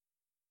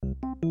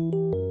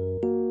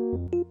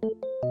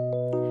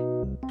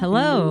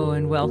Hello,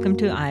 and welcome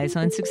to Eyes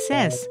on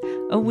Success,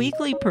 a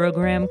weekly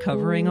program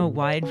covering a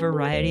wide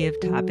variety of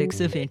topics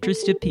of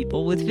interest to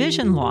people with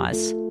vision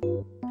loss.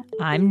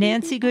 I'm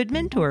Nancy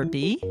Goodman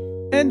Torpy.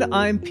 And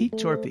I'm Pete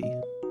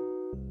Torpy.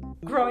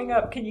 Growing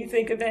up, can you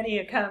think of any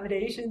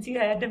accommodations you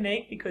had to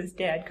make because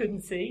Dad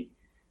couldn't see?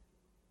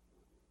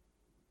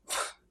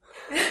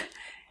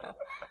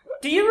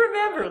 Do you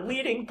remember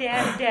leading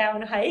Dad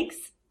down hikes?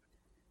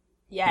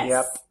 Yes.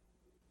 Yep.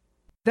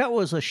 That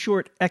was a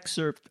short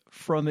excerpt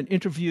from an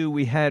interview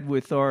we had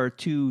with our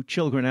two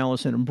children,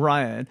 Allison and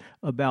Brian,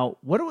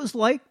 about what it was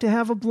like to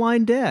have a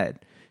blind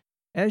dad.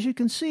 As you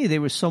can see, they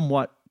were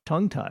somewhat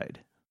tongue-tied.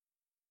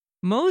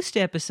 Most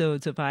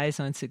episodes of Eyes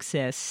on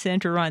Success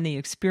center on the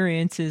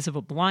experiences of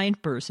a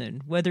blind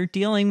person, whether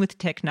dealing with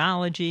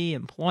technology,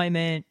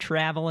 employment,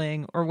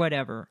 traveling, or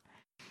whatever.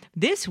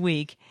 This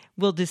week,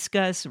 we'll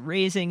discuss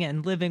raising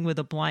and living with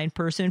a blind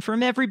person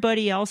from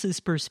everybody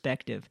else's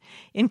perspective,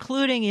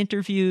 including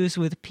interviews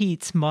with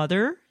Pete's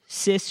mother,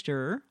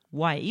 sister,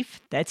 wife,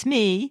 that's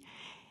me,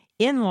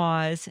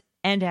 in-laws,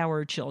 and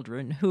our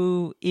children,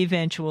 who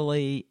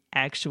eventually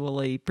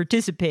actually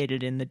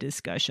participated in the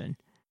discussion.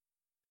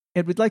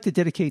 And we'd like to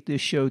dedicate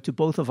this show to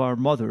both of our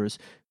mothers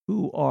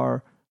who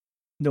are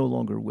no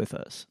longer with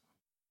us.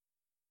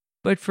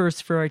 But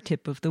first, for our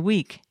tip of the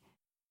week.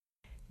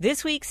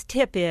 This week's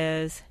tip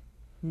is,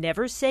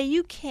 never say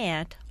you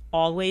can't,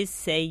 always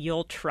say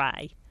you'll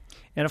try.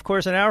 And of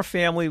course, in our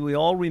family, we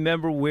all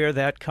remember where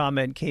that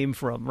comment came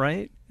from,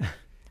 right?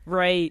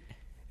 Right.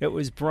 It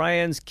was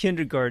Brian's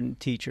kindergarten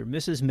teacher,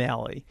 Mrs.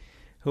 Malley,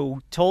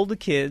 who told the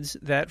kids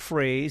that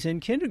phrase in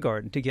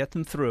kindergarten to get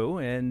them through.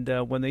 And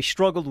when they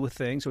struggled with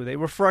things or they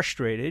were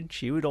frustrated,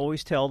 she would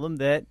always tell them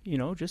that,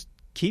 just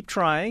keep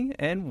trying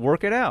and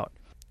work it out.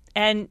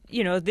 And,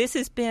 this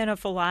has been a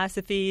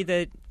philosophy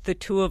that the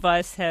two of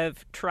us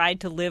have tried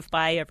to live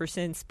by ever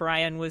since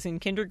Brian was in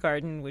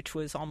kindergarten, which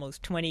was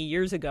almost 20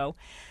 years ago.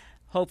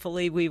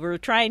 Hopefully we were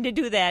trying to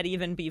do that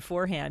even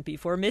beforehand,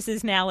 before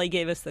Mrs. Malley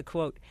gave us the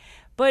quote.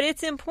 But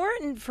it's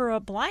important for a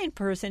blind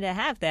person to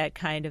have that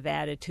kind of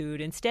attitude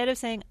instead of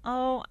saying,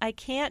 oh, I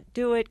can't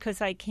do it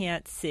because I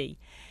can't see.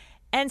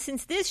 And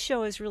since this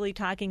show is really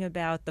talking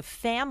about the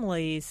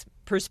family's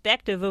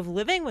perspective of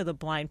living with a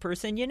blind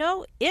person,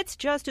 it's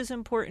just as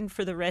important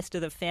for the rest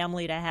of the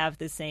family to have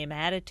the same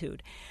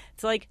attitude.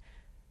 It's like,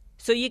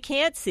 so you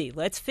can't see.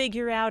 Let's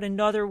figure out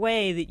another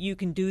way that you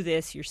can do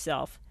this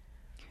yourself.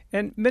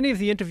 And many of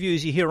the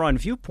interviews you hear on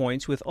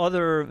Viewpoints with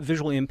other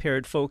visually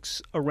impaired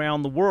folks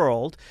around the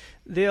world,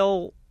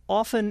 they'll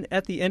often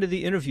at the end of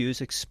the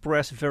interviews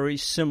express very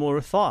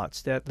similar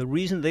thoughts, that the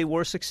reason they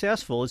were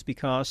successful is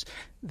because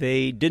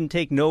they didn't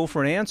take no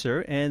for an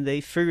answer and they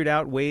figured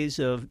out ways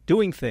of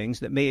doing things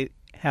that may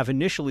have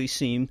initially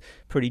seemed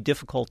pretty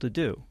difficult to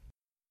do.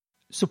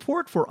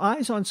 Support for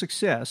Eyes on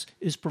Success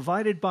is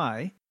provided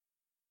by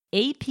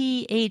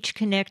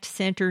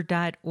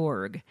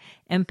APHConnectCenter.org,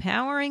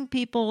 empowering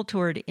people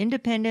toward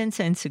independence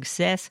and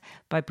success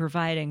by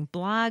providing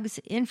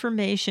blogs,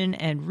 information,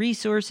 and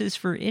resources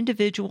for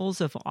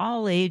individuals of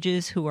all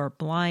ages who are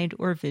blind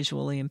or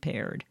visually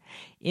impaired.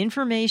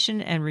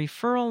 Information and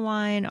referral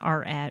line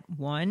are at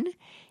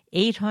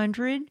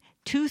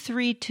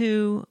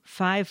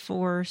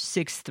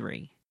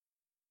 1-800-232-5463.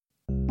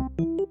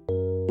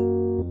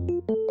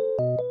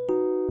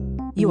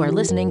 You are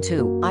listening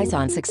to Eyes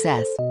on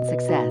Success.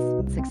 Success,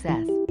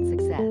 success,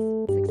 success,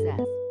 success,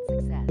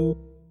 success.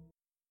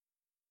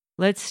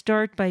 Let's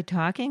start by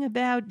talking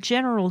about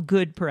general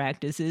good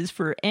practices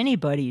for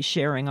anybody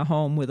sharing a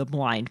home with a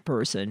blind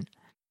person.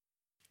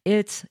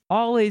 It's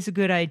always a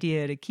good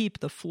idea to keep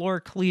the floor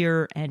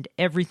clear and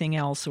everything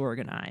else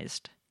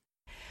organized.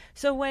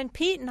 So when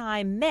Pete and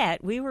I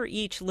met, we were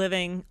each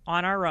living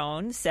on our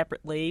own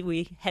separately.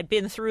 We had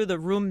been through the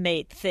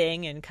roommate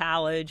thing in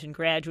college and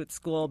graduate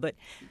school, but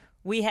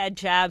we had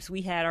jobs,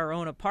 we had our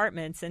own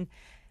apartments. And,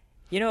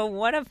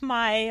 one of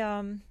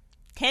my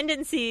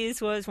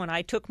tendencies was when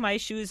I took my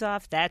shoes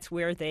off, that's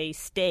where they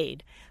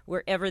stayed,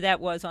 wherever that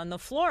was on the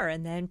floor.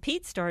 And then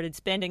Pete started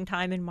spending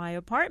time in my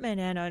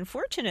apartment. And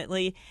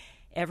unfortunately,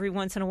 every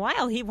once in a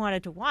while, he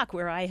wanted to walk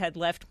where I had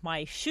left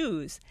my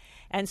shoes.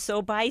 And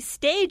so by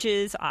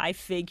stages, I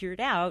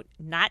figured out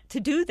not to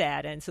do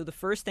that. And so the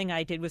first thing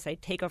I did was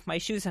I'd take off my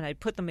shoes and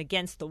I'd put them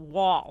against the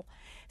wall.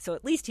 So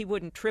at least he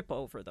wouldn't trip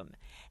over them.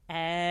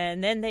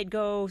 And then they'd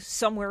go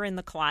somewhere in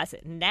the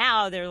closet.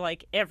 Now they're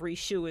like every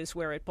shoe is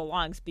where it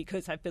belongs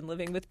because I've been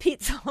living with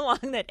Pete so long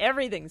that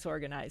everything's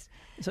organized.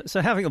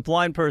 So having a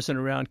blind person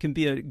around can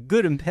be a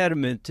good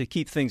impediment to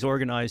keep things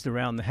organized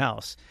around the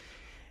house.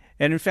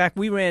 And in fact,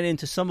 we ran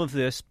into some of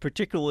this,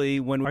 particularly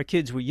when our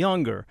kids were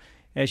younger.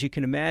 As you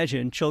can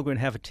imagine, children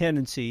have a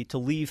tendency to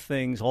leave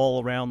things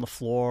all around the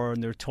floor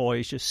and their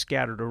toys just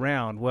scattered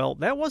around. Well,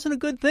 that wasn't a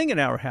good thing in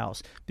our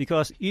house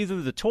because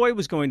either the toy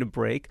was going to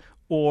break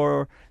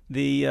or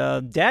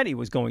the daddy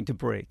was going to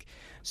break.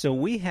 So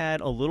we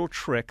had a little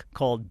trick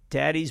called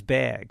Daddy's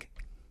Bag.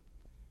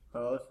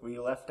 Well, if we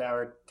left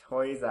our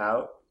toys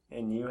out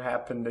and you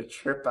happened to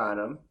trip on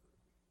them,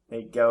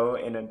 They go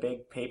in a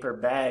big paper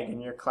bag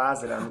in your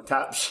closet on the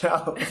top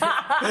shelf.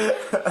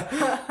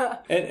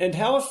 And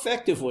how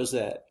effective was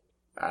that?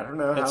 I don't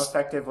know. How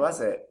effective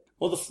was it?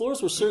 Well, the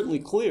floors were certainly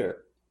clear.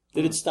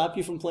 Did it stop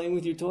you from playing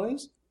with your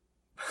toys?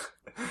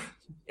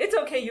 It's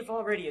okay, you've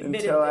already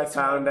admitted Until I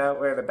found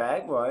out where the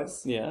bag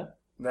was. Yeah.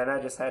 Then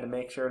I just had to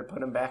make sure to put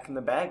them back in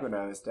the bag when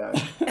I was done.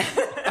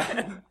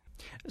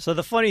 So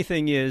the funny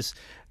thing is,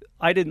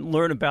 I didn't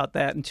learn about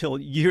that until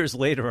years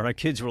later, and our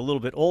kids were a little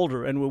bit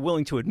older and were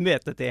willing to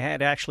admit that they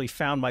had actually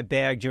found my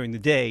bag during the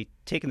day,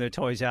 taken their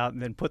toys out,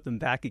 and then put them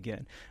back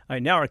again.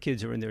 Now our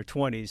kids are in their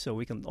 20s, so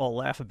we can all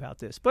laugh about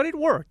this. But it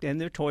worked, and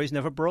their toys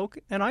never broke,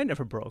 and I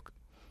never broke.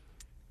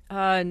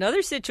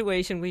 Another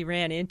situation we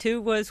ran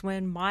into was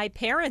when my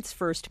parents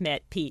first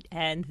met Pete,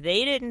 and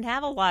they didn't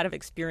have a lot of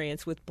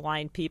experience with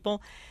blind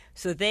people,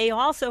 so they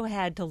also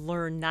had to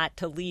learn not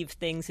to leave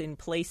things in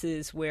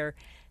places where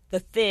the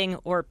thing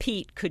or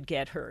Pete could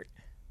get hurt.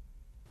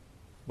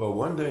 Well,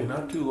 one day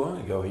not too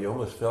long ago, he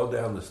almost fell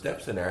down the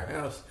steps in our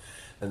house,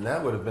 and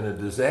that would have been a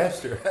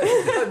disaster had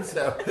he done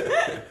so.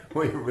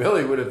 We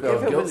really would have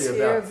felt guilty about...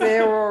 Here,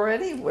 there, or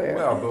anywhere.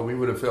 Well, but we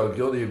would have felt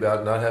guilty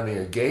about not having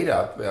a gate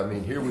up. I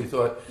mean, here we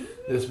thought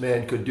this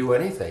man could do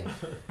anything.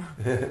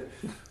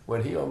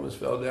 When he almost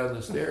fell down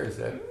the stairs,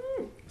 that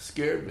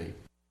scared me.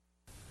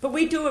 But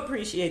we do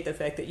appreciate the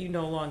fact that you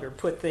no longer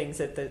put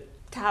things at the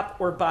top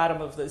or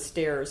bottom of the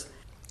stairs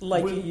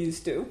like you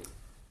used to.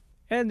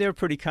 And they're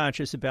pretty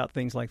conscious about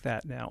things like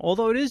that now.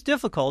 Although it is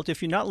difficult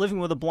if you're not living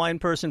with a blind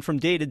person from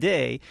day to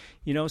day,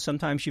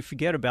 sometimes you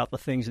forget about the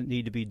things that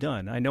need to be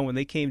done. I know when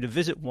they came to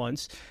visit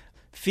once,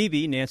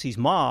 Phoebe, Nancy's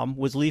mom,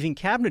 was leaving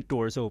cabinet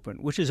doors open,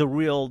 which is a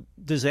real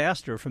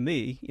disaster for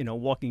me,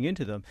 walking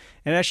into them.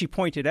 And as she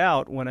pointed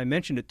out when I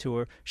mentioned it to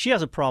her, she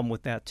has a problem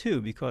with that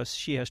too because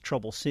she has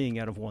trouble seeing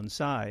out of one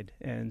side.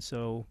 And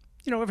so,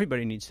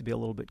 everybody needs to be a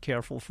little bit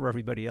careful for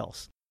everybody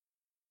else.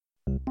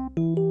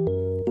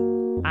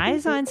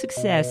 Eyes on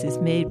Success is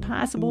made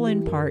possible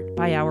in part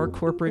by our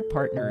corporate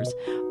partners.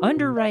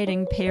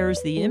 Underwriting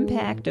pairs the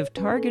impact of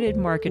targeted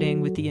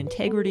marketing with the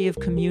integrity of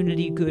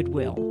community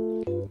goodwill.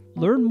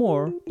 Learn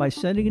more by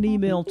sending an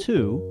email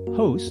to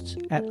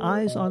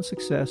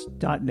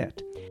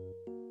hosts@eyesonsuccess.net.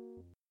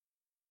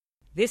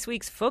 This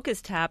week's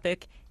focus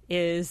topic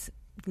is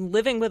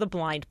living with a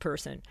blind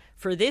person.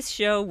 For this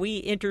show, we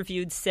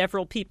interviewed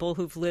several people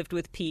who've lived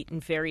with Pete in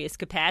various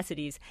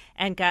capacities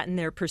and gotten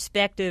their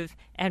perspective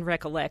and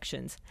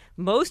recollections.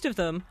 Most of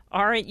them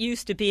aren't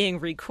used to being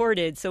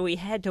recorded, so we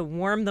had to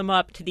warm them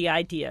up to the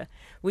idea.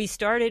 We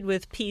started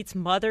with Pete's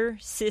mother,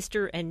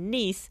 sister, and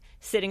niece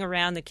sitting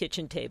around the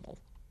kitchen table.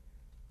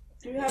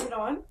 Do you have it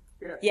on?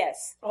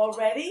 Yes.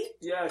 Already?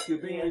 Yes, you're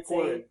being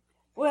recorded.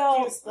 Well,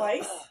 Do you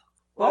splice?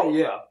 Oh,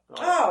 yeah.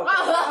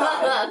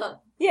 Oh.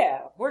 yeah,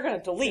 we're going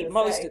to delete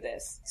most of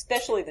this,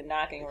 especially the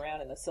knocking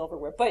around in the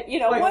silverware. But,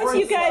 Like once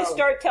you guys French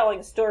start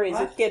telling stories,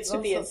 What? it gets to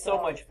I'm be so so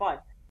sorry. much fun.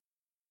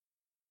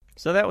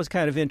 So that was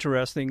kind of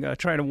interesting,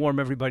 trying to warm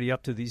everybody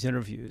up to these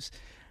interviews.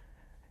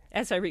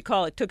 As I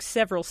recall, it took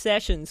several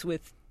sessions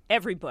with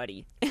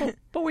everybody.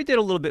 But we did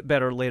a little bit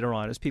better later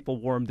on as people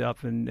warmed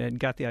up and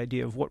got the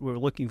idea of what we were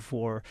looking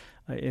for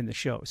in the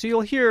show. So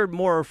you'll hear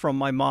more from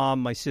my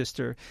mom, my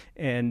sister,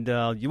 and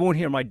you won't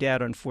hear my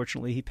dad,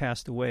 unfortunately. He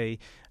passed away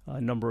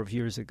a number of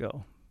years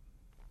ago.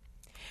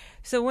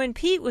 So when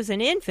Pete was an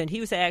infant,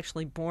 he was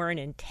actually born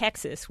in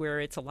Texas,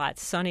 where it's a lot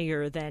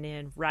sunnier than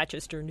in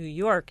Rochester, New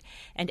York.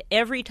 And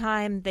every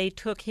time they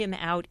took him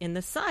out in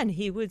the sun,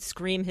 he would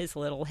scream his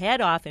little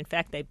head off. In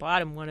fact, they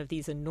bought him one of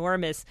these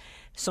enormous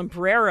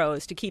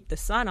sombreros to keep the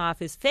sun off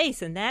his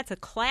face, and that's a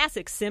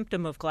classic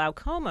symptom of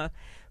glaucoma.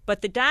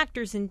 But the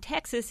doctors in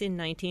Texas in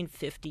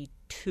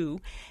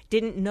 1952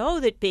 didn't know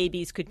that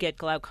babies could get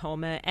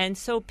glaucoma, and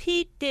so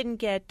Pete didn't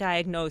get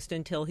diagnosed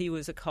until he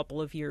was a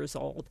couple of years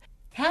old.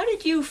 How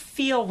did you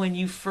feel when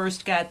you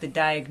first got the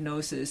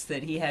diagnosis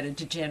that he had a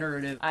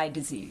degenerative eye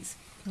disease?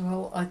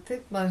 Well, I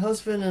think my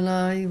husband and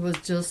I was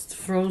just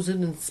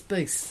frozen in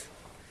space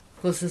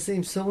because it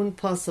seemed so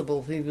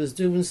impossible. He was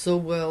doing so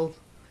well,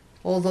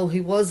 although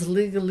he was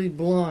legally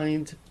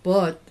blind,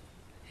 but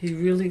he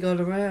really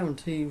got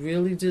around. He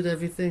really did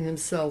everything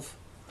himself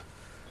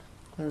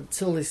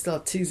until he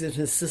started teasing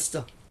his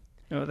sister.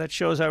 That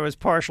shows I was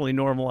partially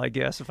normal, I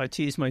guess, if I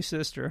teased my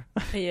sister.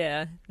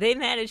 Yeah, they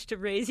managed to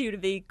raise you to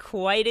be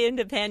quite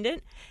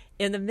independent.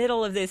 In the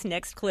middle of this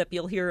next clip,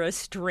 you'll hear a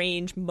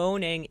strange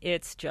moaning.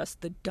 It's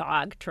just the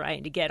dog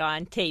trying to get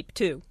on tape,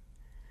 too.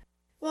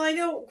 Well, I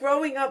know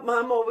growing up,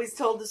 Mom always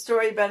told the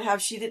story about how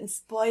she didn't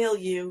spoil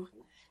you,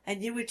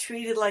 and you were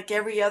treated like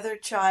every other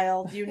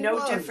child. You're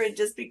no different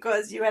just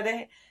because you had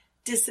a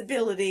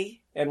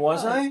disability. And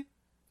was I?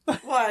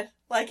 What?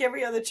 Like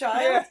every other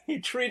child? Yeah, you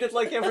treated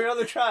like every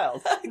other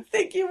child. I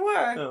think you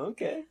were. Oh,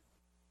 okay.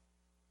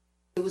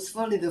 It was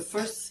funny, that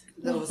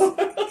was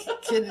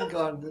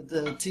kindergarten,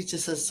 the teacher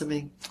says to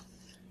me,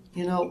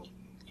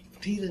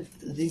 Peter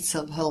needs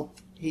some help.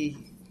 He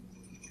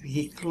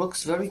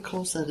looks very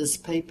close at his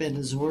paper and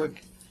his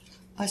work.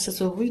 I said,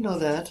 well, we know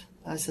that.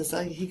 I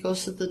said, he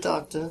goes to the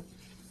doctor,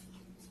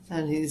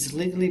 and he's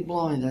legally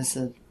blind, I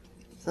said.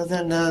 So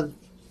then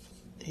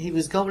he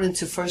was going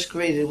into first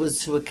grade. It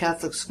was to a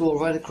Catholic school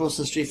right across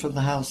the street from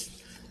the house.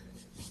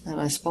 And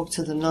I spoke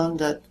to the nun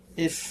that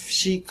if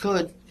she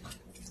could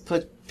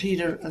put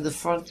Peter in the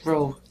front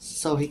row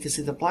so he could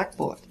see the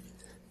blackboard.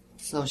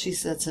 So she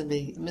said to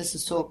me,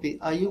 Mrs. Torpy,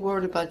 are you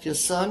worried about your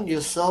son,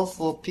 yourself,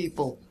 or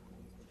people?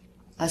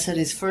 I said,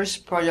 his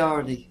first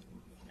priority.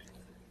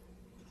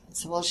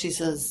 So, well, she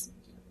says,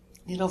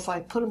 you know, if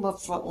I put him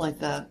up front like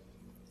that,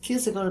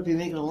 kids are going to be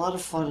making a lot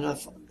of fun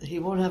of him. He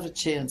won't have a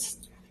chance.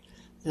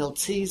 They'll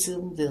tease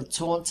him, they'll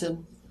taunt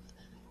him,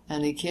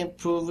 and he can't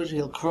prove it,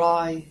 he'll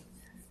cry.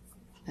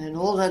 And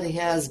all that he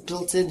has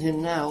built in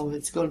him now,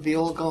 it's going to be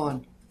all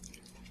gone.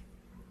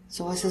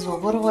 So I says, well,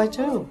 what do I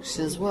do? She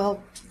says,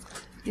 well,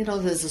 you know,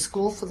 there's a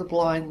school for the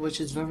blind, which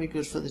is very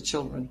good for the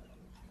children.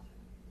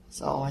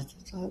 So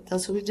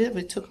that's what we did.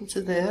 We took him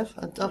to there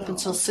up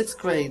until 6th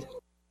grade.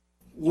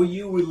 Were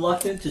you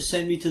reluctant to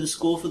send me to the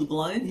school for the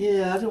blind?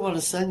 Yeah, I didn't want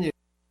to send you.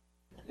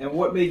 And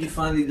what made you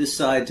finally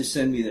decide to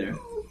send me there?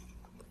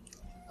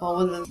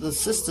 Oh, when the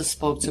sister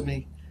spoke to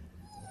me,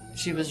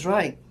 she was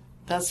right.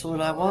 That's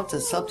what I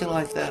wanted, something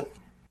like that.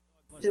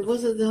 It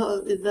wasn't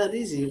that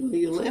easy.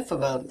 You laugh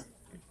about it.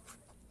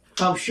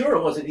 I'm sure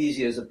it wasn't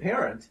easy as a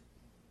parent.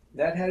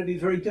 That had to be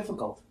very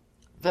difficult.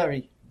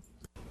 Very.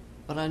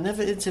 But I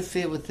never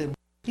interfered with him.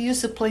 He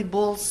used to play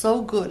ball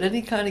so good,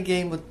 any kind of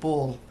game with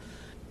ball.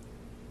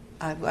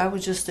 I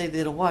would just stay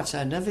there to watch.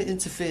 I never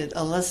interfered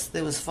unless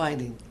there was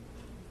fighting.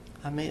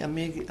 I made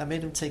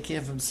him take care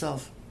of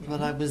himself,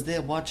 but I was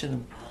there watching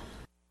him.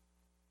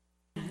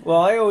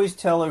 Well, I always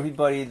tell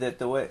everybody that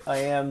the way I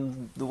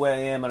am,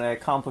 and I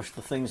accomplished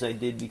the things I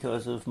did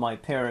because of my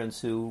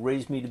parents who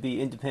raised me to be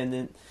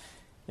independent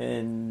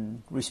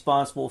and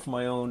responsible for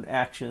my own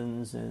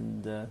actions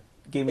and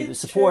gave me the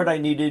support I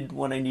needed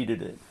when I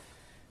needed it.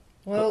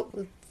 Well,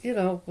 you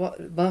know,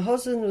 my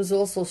husband was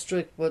also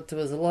strict, but there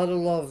was a lot of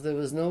love. There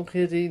was no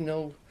hitting,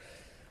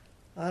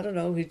 I don't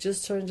know, he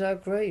just turned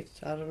out great.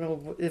 I don't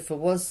know if it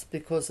was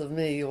because of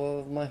me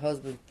or my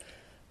husband,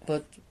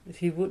 but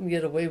he wouldn't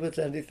get away with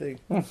anything.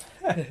 Well,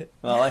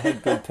 I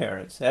had good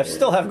parents. I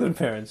still have good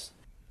parents.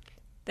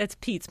 That's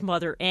Pete's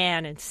mother,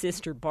 Ann, and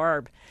sister,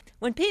 Barb.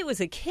 When Pete was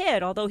a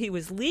kid, although he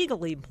was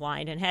legally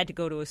blind and had to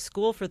go to a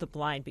school for the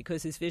blind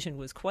because his vision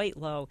was quite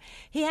low,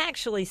 he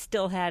actually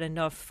still had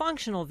enough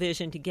functional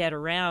vision to get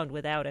around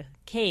without a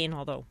cane,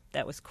 although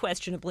that was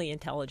questionably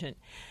intelligent.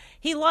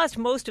 He lost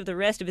most of the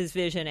rest of his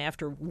vision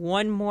after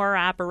one more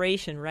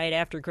operation right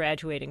after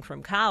graduating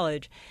from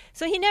college,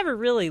 so he never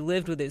really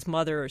lived with his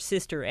mother or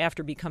sister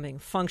after becoming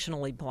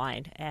functionally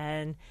blind.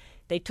 And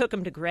they took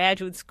him to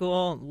graduate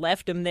school and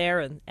left him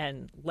there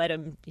and let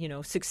him,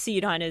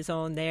 succeed on his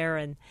own there.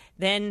 And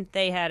then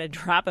they had to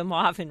drop him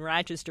off in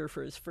Rochester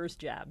for his first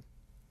job.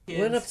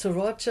 Went up to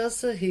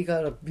Rochester. He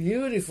got a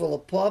beautiful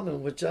apartment,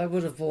 which I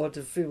would have bought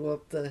if he were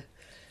up there.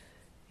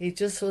 He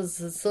just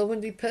was so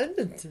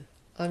independent.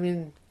 I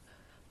mean,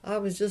 I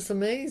was just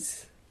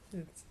amazed.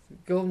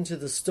 Going to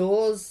the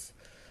stores,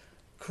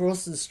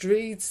 crossing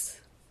streets.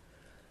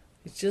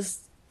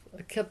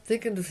 I kept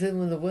thinking of him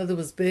when the weather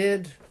was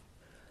bad.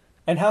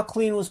 And how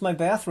clean was my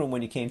bathroom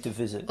when you came to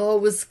visit? Oh,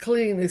 it was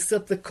clean,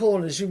 except the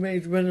corners. You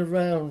made run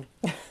around.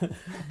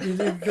 You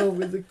didn't go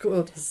with the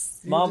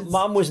corners.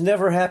 Mom was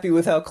never happy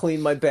with how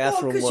clean my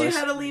bathroom was. Because you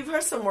had to leave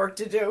her some work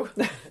to do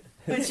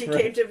when she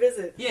came to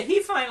visit. Yeah, he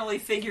finally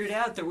figured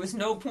out there was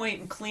no point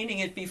in cleaning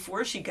it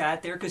before she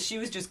got there because she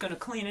was just going to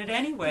clean it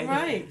anyway.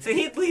 Right. So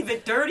he'd leave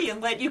it dirty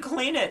and let you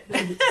clean it.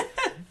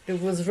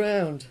 It was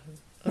round.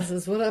 I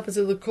says, what happened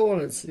to the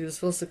corners? You were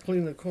supposed to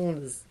clean the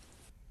corners.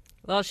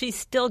 Well, she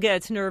still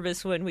gets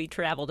nervous when we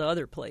travel to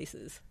other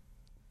places.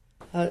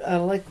 I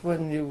like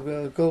when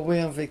you go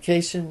away on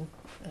vacation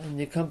and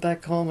you come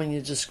back home and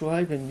you're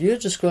describing, you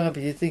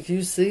think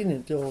you've seen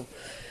it all.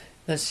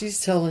 Now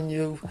she's telling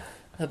you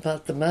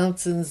about the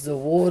mountains, the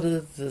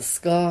water, the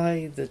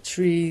sky, the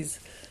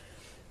trees,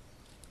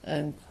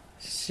 and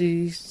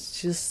she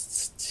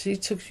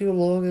took you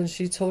along and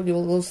she told you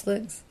all those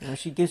things. Well,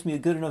 she gives me a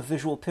good enough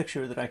visual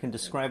picture that I can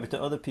describe it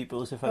to other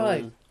people as if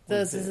I was...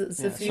 That's as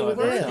if you were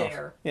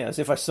there. Yeah, as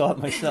if I saw it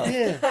myself.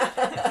 Yeah.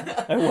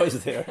 I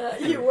was there.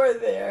 You were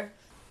there.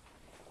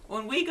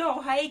 When we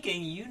go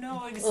hiking, you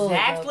know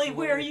exactly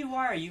where you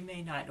are. You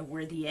may not know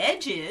where the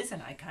edge is,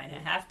 and I kind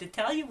of have to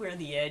tell you where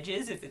the edge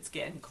is if it's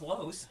getting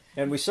close.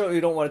 And we certainly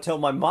don't want to tell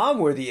my mom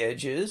where the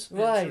edge is.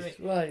 Right.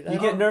 You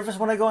get nervous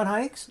when I go on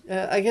hikes?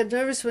 I get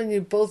nervous when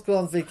you both go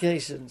on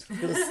vacation.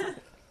 Because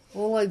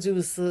all I do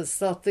is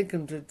start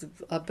thinking,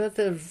 I bet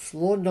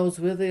Lord knows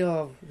where they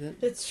are.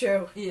 It's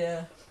true.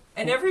 Yeah.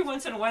 And every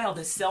once in a while,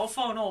 the cell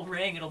phone will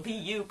ring. It'll be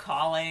you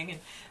calling. And,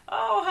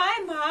 oh,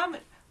 hi, Mom.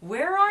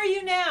 Where are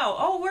you now?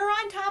 Oh, we're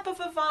on top of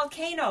a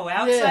volcano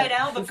outside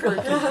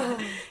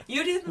Albuquerque.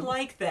 You didn't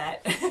like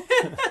that.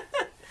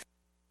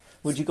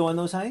 Would you go on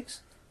those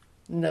hikes?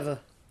 Never.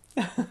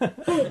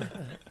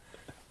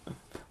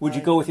 Would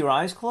you go with your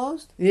eyes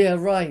closed? Yeah,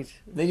 right.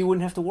 Then you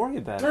wouldn't have to worry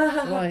about it.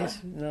 Right,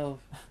 no.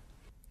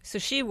 So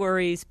she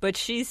worries, but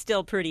she's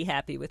still pretty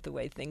happy with the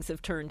way things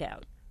have turned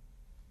out.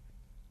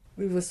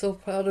 we were so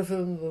proud of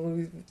him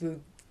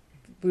when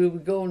we were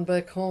going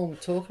back home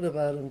talking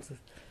about him.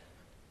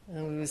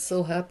 And we were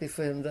so happy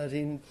for him that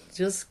he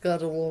just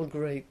got along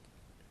great.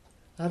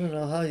 I don't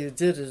know how you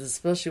did it,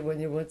 especially when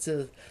you went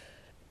to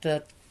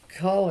that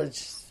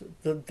college,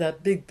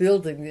 that big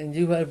building, and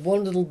you had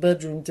one little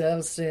bedroom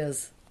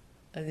downstairs,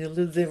 and you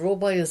lived there all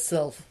by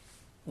yourself.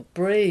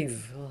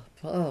 Brave.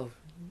 Oh,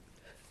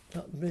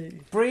 not me.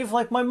 Brave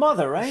like my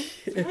mother, right?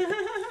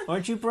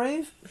 Aren't you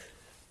brave?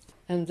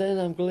 And then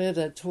I'm glad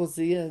that towards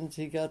the end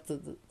he got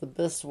the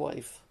best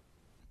wife.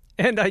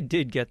 And I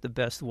did get the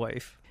best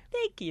wife.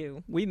 Thank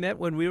you. We met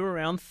when we were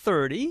around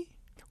 30,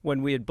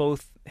 when we had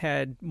both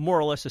had more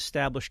or less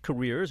established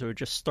careers or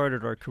just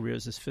started our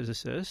careers as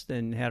physicists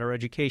and had our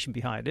education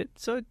behind it.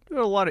 So there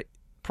were a lot of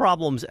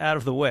problems out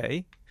of the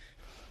way.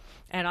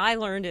 And I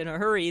learned in a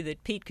hurry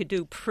that Pete could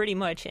do pretty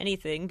much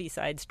anything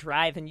besides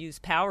drive and use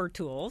power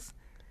tools.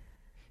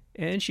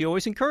 And she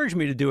always encouraged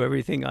me to do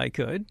everything I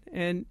could.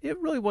 And it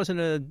really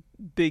wasn't a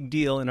big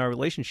deal in our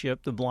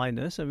relationship, the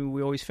blindness. I mean,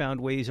 we always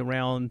found ways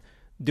around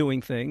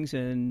doing things,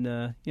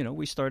 and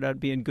we started out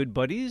being good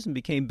buddies and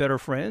became better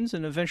friends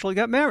and eventually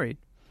got married.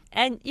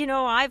 And,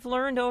 I've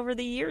learned over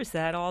the years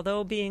that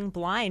although being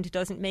blind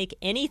doesn't make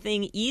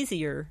anything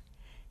easier,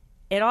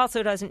 it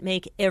also doesn't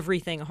make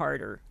everything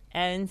harder.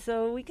 And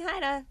so we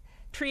kind of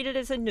treat it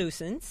as a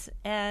nuisance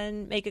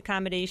and make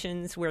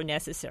accommodations where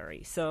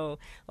necessary. So,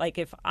 like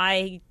if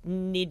I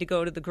need to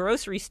go to the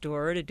grocery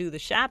store to do the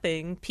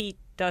shopping, Pete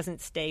doesn't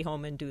stay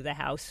home and do the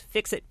house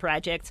fix-it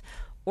projects,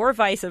 or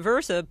vice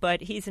versa,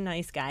 but he's a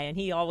nice guy, and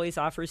he always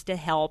offers to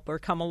help or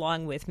come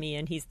along with me,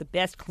 and he's the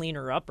best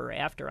cleaner-upper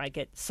after I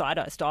get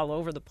sawdust all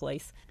over the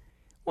place.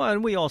 Well,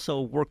 and we also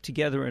work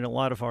together in a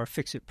lot of our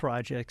fix-it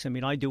projects. I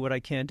mean, I do what I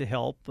can to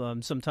help.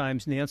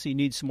 Sometimes Nancy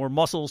needs some more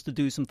muscles to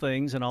do some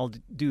things, and I'll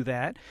do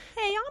that.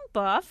 Hey, I'm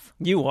buff.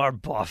 You are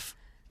buff.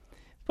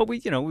 But we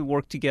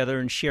work together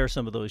and share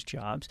some of those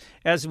jobs.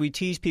 As we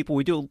tease people,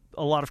 we do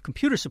a lot of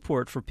computer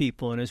support for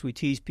people. And as we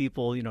tease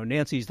people,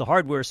 Nancy's the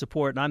hardware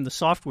support and I'm the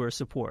software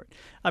support.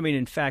 I mean,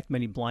 in fact,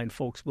 many blind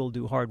folks will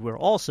do hardware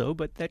also,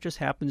 but that just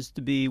happens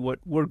to be what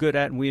we're good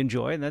at and we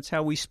enjoy. And that's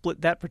how we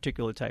split that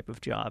particular type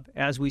of job,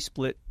 as we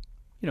split,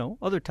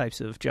 other types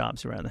of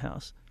jobs around the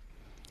house.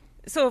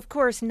 So, of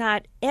course,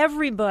 not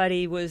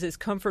everybody was as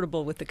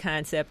comfortable with the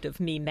concept of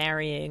me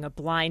marrying a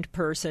blind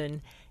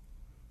person.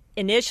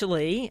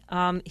 Initially,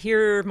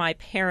 here are my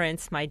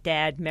parents, my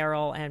dad,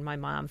 Merrill, and my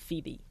mom,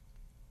 Phoebe.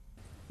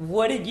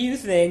 What did you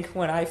think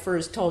when I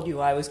first told you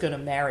I was going to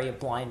marry a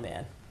blind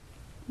man?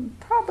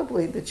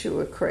 Probably that you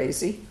were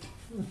crazy.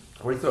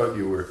 We thought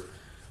you were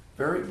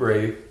very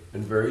brave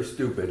and very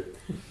stupid,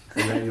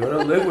 and that you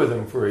ought to live with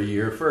him for a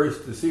year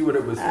first to see what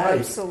it was like.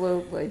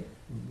 Absolutely.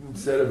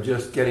 Instead of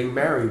just getting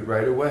married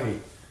right away.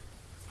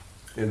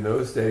 In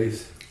those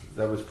days,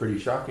 that was pretty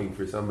shocking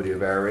for somebody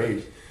of our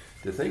age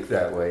to think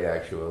that way,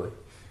 actually.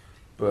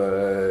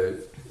 But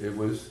it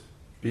was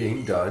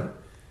being done,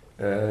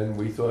 and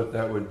we thought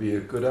that would be a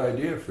good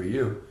idea for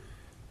you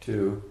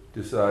to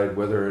decide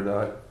whether or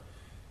not,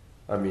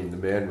 I mean, the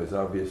man was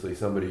obviously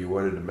somebody you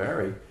wanted to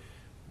marry,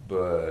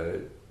 but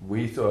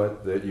we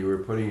thought that you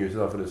were putting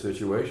yourself in a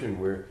situation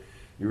where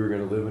you were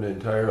going to live an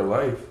entire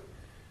life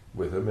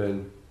with him,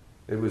 and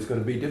it was going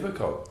to be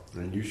difficult,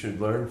 and you should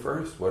learn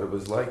first what it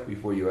was like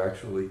before you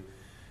actually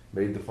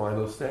made the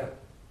final step.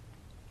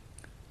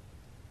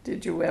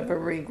 Did you ever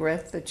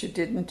regret that you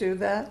didn't do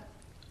that?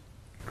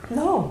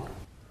 No.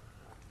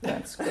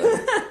 That's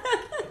good.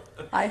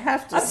 I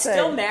have to say, I'm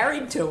still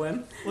married to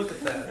him. Look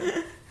at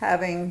that.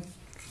 Having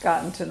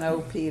gotten to know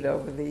Pete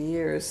over the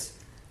years,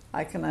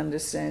 I can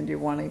understand you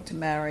wanting to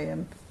marry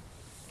him.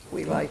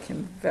 We like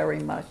him very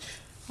much,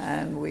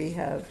 and we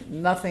have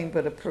nothing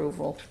but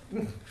approval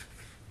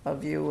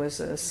of you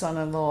as a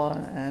son-in-law,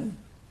 and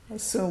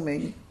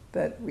assuming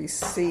that we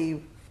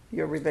see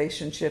your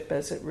relationship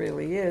as it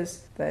really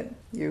is, that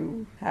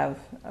you have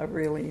a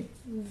really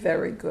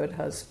very good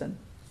husband.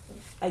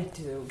 I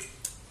do.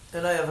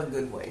 And I have a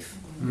good wife.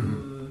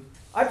 Mm-hmm.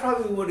 I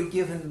probably would have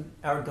given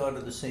our daughter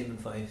the same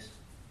advice.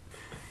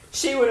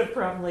 She would have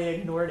probably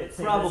ignored it.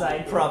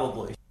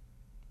 Probably.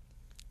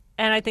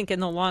 And I think in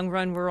the long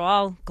run, we're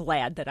all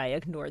glad that I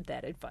ignored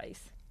that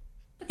advice.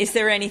 Is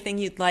there anything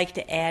you'd like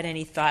to add?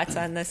 Any thoughts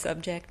on the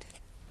subject?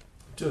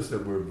 Just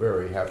that we're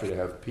very happy to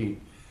have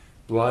Pete,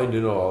 blind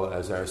and all,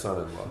 as our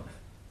son-in-law.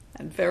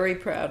 And very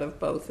proud of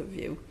both of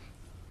you.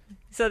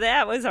 So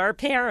that was our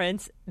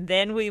parents.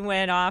 Then we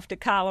went off to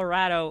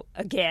Colorado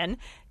again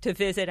to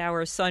visit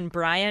our son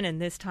Brian, and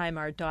this time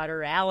our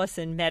daughter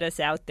Allison met us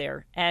out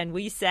there. And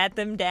we sat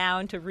them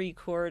down to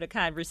record a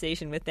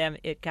conversation with them.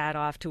 It got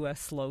off to a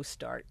slow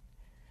start.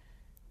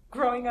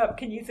 Growing up,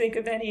 can you think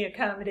of any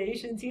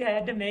accommodations you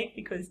had to make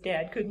because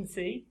Dad couldn't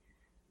see?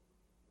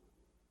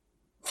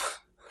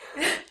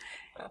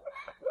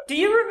 Do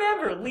you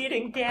remember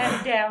leading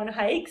Dad down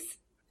hikes?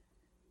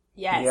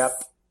 Yes. Yep.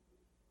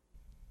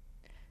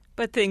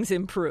 But things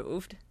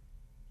improved.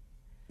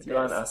 Do you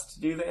want us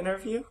to do the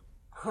interview?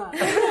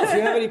 If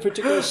you have any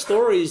particular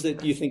stories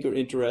that you think are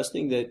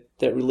interesting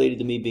that related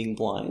to me being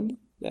blind,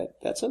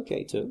 that's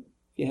okay too.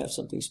 If you have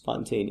something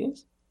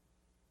spontaneous.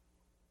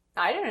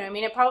 I don't know. I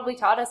mean, it probably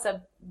taught us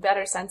a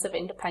better sense of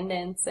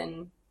independence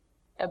and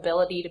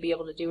ability to be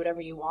able to do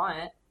whatever you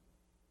want.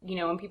 You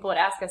know, when people would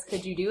ask us,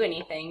 could you do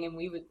anything? And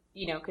we would,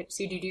 you know, could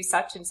you do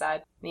such and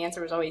such? The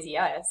answer was always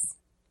yes.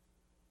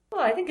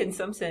 Well, I think in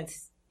some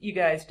sense, you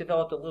guys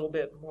developed a little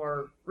bit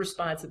more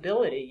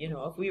responsibility. You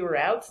know, if we were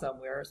out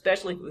somewhere,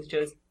 especially if it was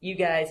just you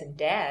guys and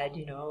Dad,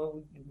 you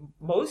know,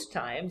 most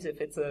times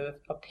if it's a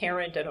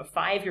parent and a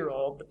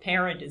 5-year-old, the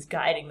parent is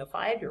guiding the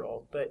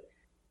 5-year-old. But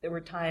there were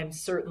times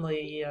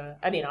certainly,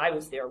 I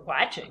was there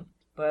watching,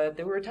 but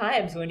there were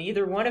times when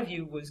either one of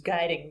you was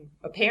guiding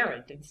a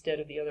parent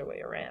instead of the other way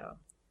around.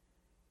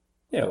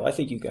 Yeah, well, I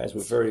think you guys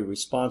were very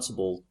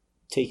responsible,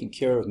 taking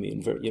care of me,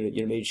 and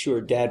you made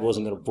sure Dad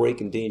wasn't going to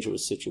break in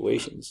dangerous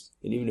situations.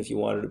 And even if you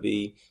wanted to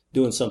be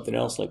doing something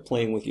else, like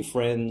playing with your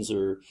friends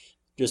or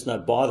just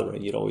not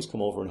bothering, you'd always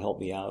come over and help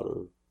me out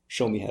or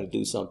show me how to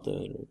do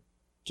something or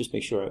just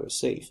make sure I was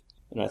safe.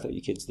 And I thought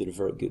you kids did a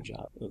very good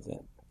job of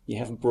that. You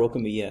haven't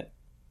broken me yet.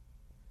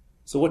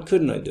 So what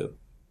couldn't I do?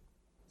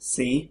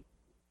 See?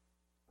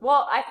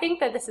 Well, I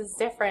think that this is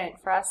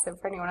different for us than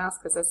for anyone else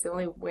because that's the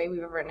only way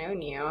we've ever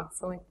known you.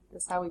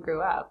 That's how we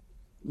grew up.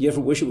 You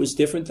ever wish it was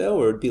different, though,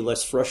 or it'd be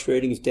less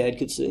frustrating if Dad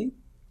could see?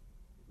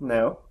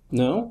 No.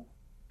 No?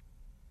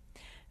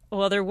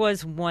 Well, there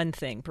was one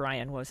thing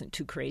Brian wasn't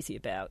too crazy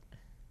about.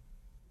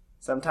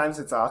 Sometimes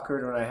it's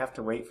awkward when I have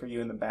to wait for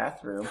you in the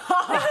bathroom.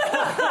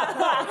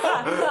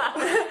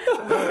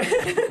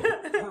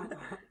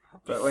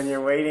 But when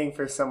you're waiting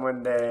for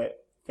someone to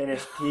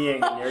finish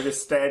peeing and you're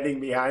just standing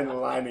behind the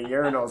line of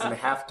urinals and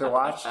have to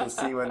watch to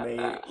see when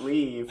they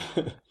leave,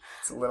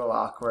 it's a little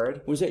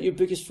awkward. Was that your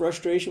biggest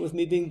frustration with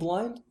me being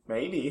blind?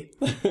 Maybe.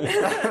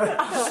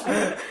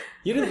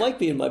 You didn't like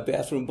being my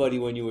bathroom buddy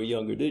when you were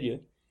younger, did you?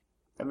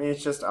 I mean,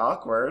 it's just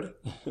awkward.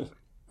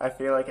 I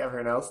feel like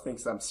everyone else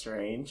thinks I'm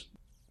strange.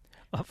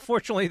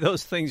 Fortunately,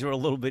 those things are a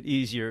little bit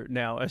easier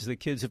now as the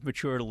kids have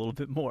matured a little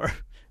bit more.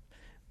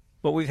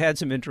 But we've had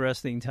some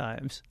interesting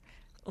times.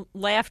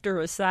 Laughter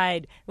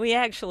aside, we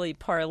actually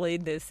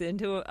parlayed this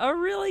into a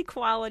really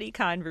quality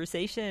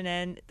conversation,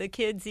 and the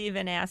kids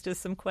even asked us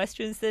some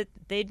questions that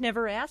they'd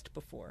never asked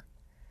before.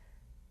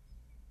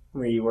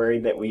 Were you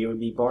worried that we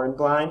would be born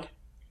blind?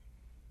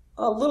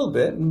 A little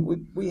bit.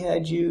 And we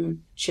had you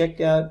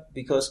checked out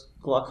because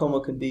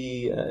glaucoma could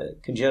be a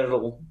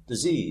congenital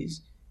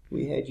disease.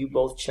 We had you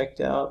both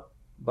checked out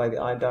by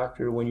the eye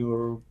doctor when you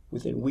were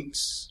within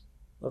weeks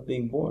of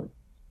being born,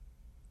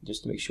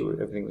 just to make sure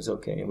everything was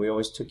okay. And we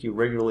always took you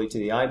regularly to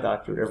the eye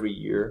doctor every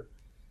year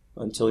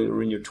until you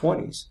were in your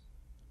 20s.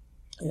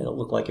 And it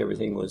looked like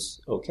everything was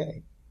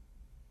okay.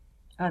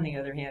 On the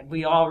other hand,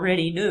 we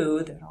already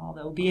knew that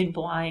although being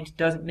blind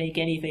doesn't make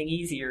anything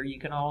easier, you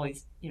can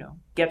always,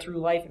 get through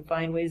life and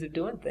find ways of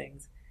doing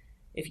things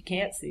if you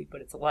can't see,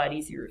 but it's a lot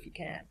easier if you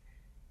can.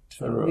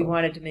 So we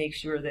wanted to make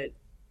sure that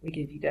we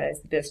gave you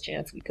guys the best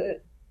chance we could.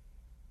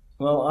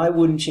 Well, I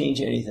wouldn't change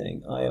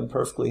anything. I am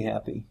perfectly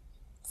happy.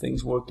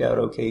 Things worked out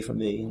okay for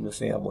me and the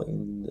family,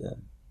 and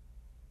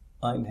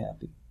I'm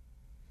happy.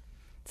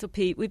 So,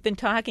 Pete, we've been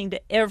talking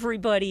to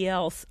everybody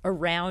else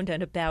around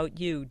and about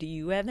you. Do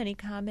you have any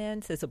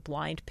comments as a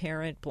blind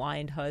parent,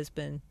 blind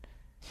husband?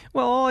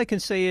 Well, all I can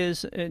say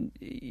is,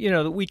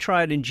 that we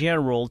tried in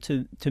general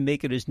to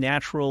make it as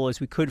natural as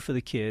we could for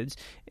the kids,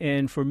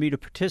 and for me to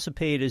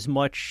participate as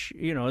much,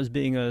 as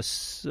being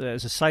as a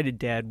sighted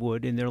dad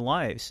would in their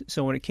lives.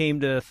 So when it came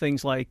to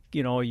things like,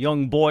 a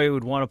young boy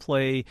would want to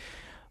play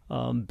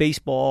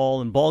baseball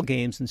and ball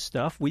games and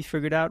stuff, we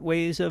figured out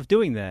ways of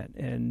doing that.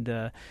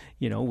 And,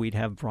 we'd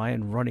have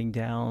Brian running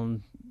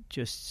down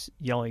just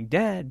yelling,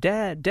 "Dad,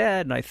 Dad,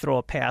 Dad," and I'd throw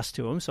a pass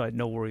to him so I'd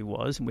know where he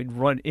was, and we'd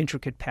run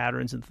intricate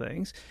patterns and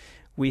things.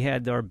 We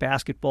had our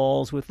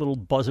basketballs with little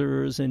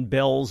buzzers and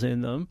bells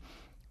in them.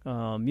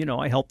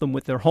 I helped them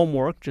with their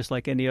homework just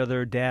like any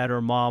other dad or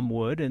mom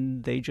would,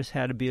 and they just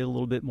had to be a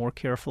little bit more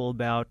careful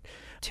about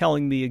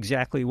telling me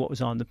exactly what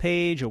was on the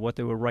page or what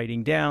they were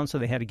writing down, so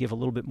they had to give a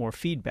little bit more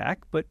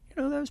feedback. But,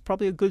 that was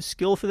probably a good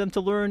skill for them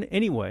to learn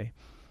anyway.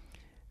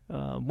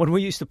 When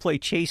we used to play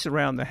chase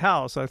around the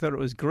house, I thought it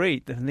was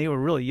great. When they were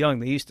really young,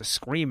 they used to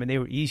scream, and they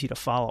were easy to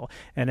follow.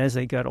 And as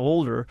they got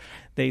older,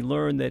 they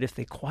learned that if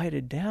they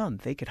quieted down,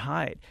 they could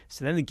hide.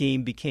 So then the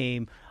game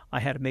became, I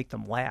had to make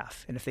them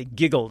laugh. And if they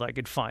giggled, I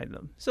could find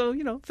them. So,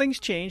 things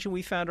changed, and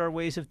we found our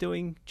ways of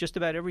doing just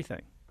about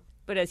everything.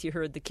 But as you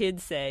heard the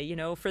kids say,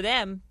 for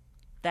them,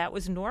 that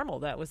was normal.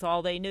 That was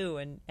all they knew,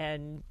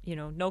 and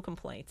no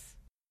complaints.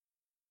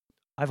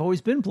 I've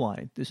always been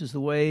blind. This is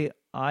the way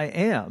I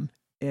am.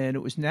 And it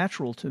was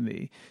natural to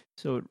me,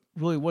 so it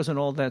really wasn't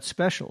all that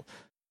special.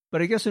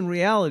 But I guess in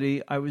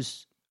reality, I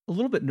was a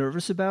little bit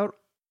nervous about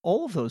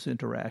all of those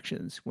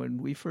interactions.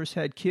 When we first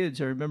had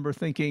kids, I remember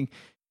thinking,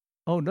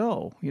 oh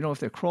no, if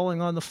they're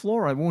crawling on the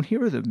floor, I won't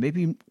hear them.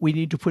 Maybe we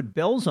need to put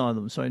bells on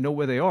them so I know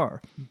where they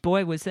are.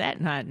 Boy, was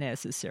that not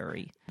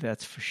necessary.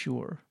 That's for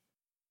sure.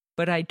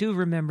 But I do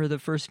remember the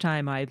first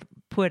time I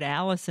put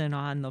Allison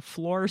on the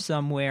floor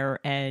somewhere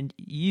and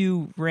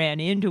you ran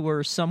into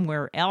her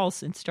somewhere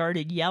else and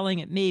started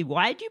yelling at me,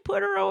 "Why'd you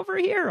put her over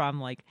here?" I'm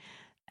like,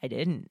 I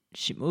didn't.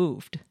 She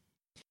moved.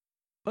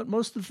 But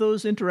most of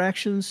those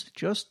interactions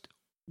just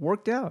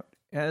worked out,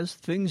 as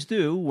things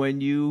do when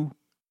you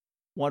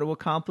want to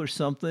accomplish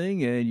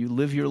something and you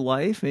live your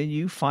life and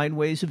you find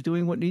ways of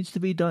doing what needs to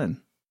be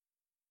done.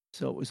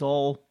 So it was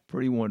all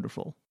pretty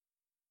wonderful.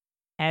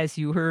 As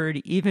you heard,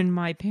 even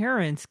my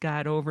parents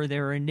got over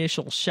their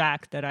initial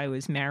shock that I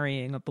was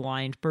marrying a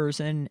blind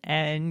person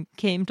and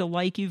came to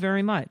like you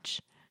very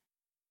much.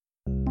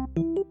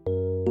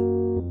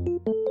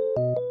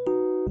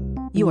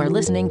 You are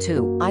listening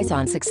to Eyes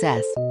on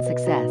Success.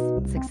 Success,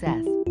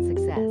 success,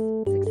 success,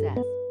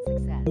 success,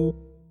 success.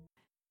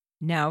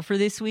 Now for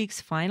this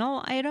week's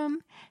final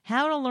item,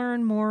 how to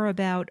learn more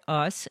about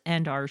us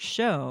and our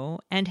show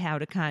and how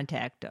to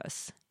contact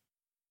us.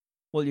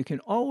 Well, you can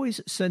always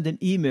send an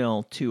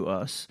email to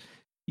us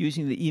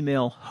using the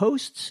email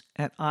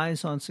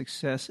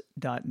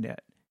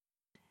hosts@eyesonsuccess.net.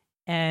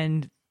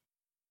 And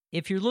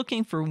if you're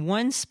looking for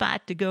one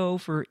spot to go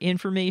for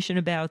information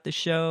about the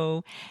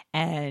show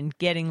and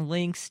getting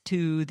links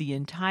to the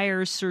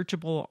entire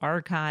searchable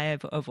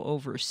archive of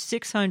over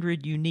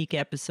 600 unique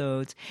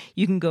episodes,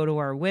 you can go to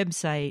our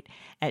website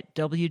at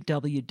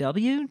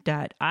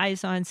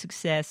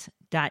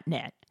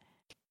www.eyesonsuccess.net.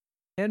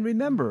 And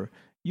remember,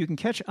 you can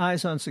catch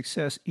Eyes on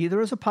Success either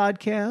as a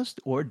podcast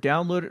or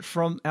download it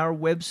from our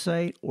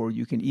website, or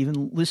you can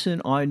even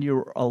listen on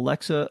your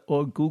Alexa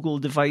or Google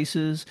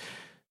devices.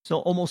 So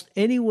almost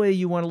any way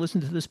you want to listen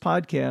to this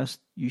podcast,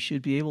 you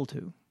should be able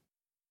to.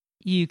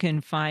 You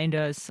can find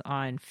us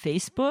on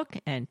Facebook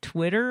and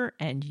Twitter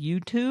and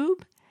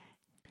YouTube.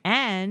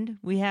 And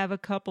we have a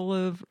couple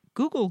of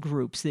Google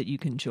groups that you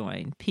can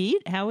join.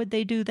 Pete, how would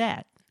they do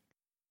that?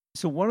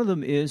 So one of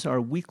them is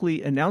our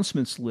weekly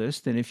announcements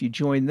list, and if you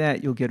join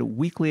that, you'll get a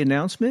weekly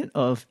announcement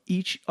of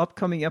each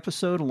upcoming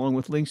episode, along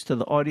with links to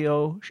the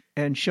audio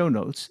and show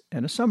notes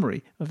and a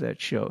summary of that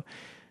show.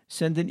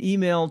 Send an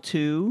email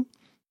to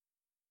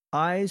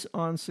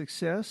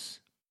eyesonsuccess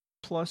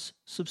plus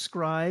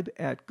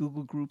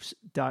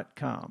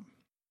subscribe@googlegroups.com.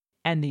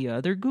 And the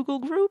other Google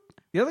group?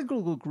 The other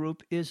Google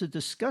group is a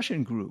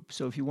discussion group.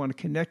 So if you want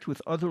to connect with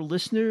other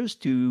listeners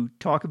to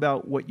talk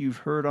about what you've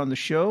heard on the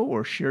show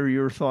or share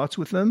your thoughts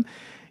with them,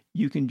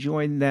 you can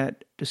join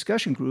that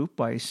discussion group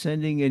by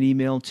sending an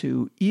email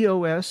to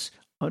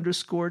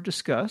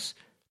EOS_discuss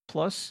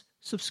plus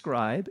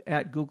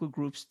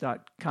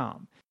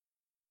subscribe@googlegroups.com.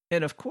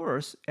 And of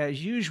course,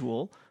 as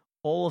usual,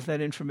 all of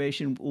that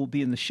information will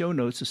be in the show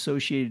notes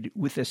associated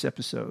with this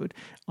episode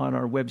on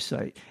our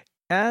website,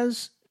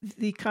 as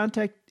the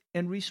contact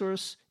and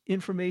resource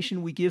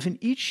information we give in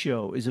each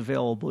show is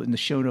available in the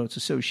show notes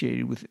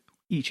associated with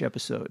each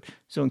episode.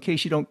 So in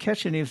case you don't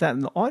catch any of that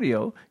in the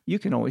audio, you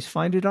can always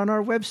find it on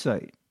our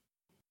website.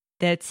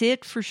 That's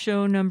it for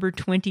show number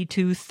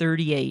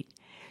 2238.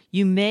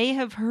 You may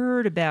have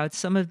heard about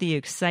some of the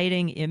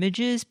exciting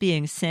images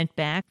being sent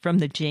back from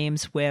the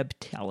James Webb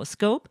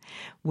Telescope.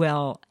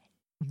 Well,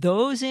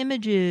 those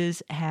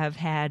images have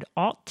had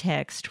alt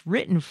text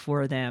written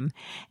for them,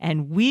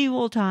 and we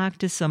will talk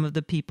to some of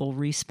the people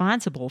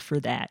responsible for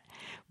that.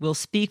 We'll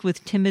speak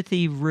with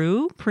Timothy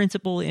Rue,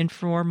 Principal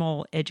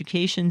Informal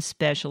Education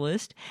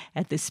Specialist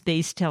at the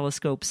Space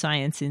Telescope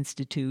Science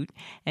Institute,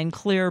 and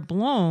Claire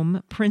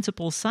Blom,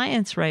 Principal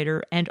Science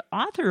Writer and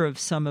author of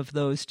some of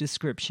those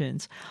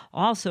descriptions,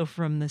 also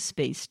from the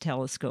Space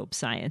Telescope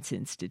Science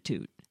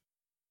Institute.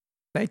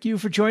 Thank you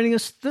for joining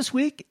us this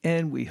week,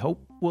 and we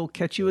hope we'll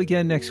catch you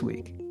again next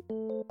week.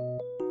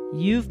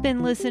 You've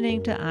been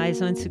listening to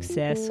Eyes on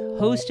Success,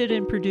 hosted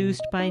and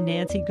produced by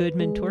Nancy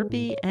Goodman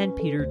Torpy and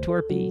Peter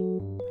Torpy.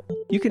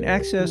 You can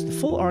access the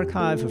full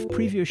archive of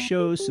previous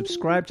shows,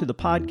 subscribe to the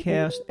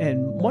podcast,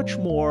 and much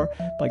more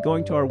by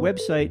going to our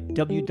website,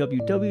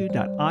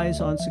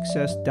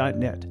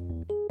 www.eyesonsuccess.net.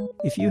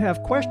 If you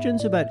have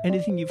questions about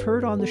anything you've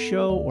heard on the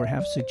show or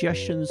have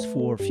suggestions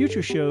for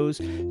future shows,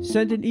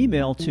 send an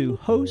email to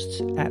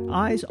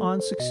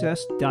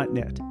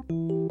hosts@eyesonsuccess.net.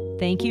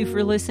 Thank you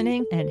for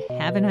listening and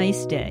have a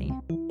nice day.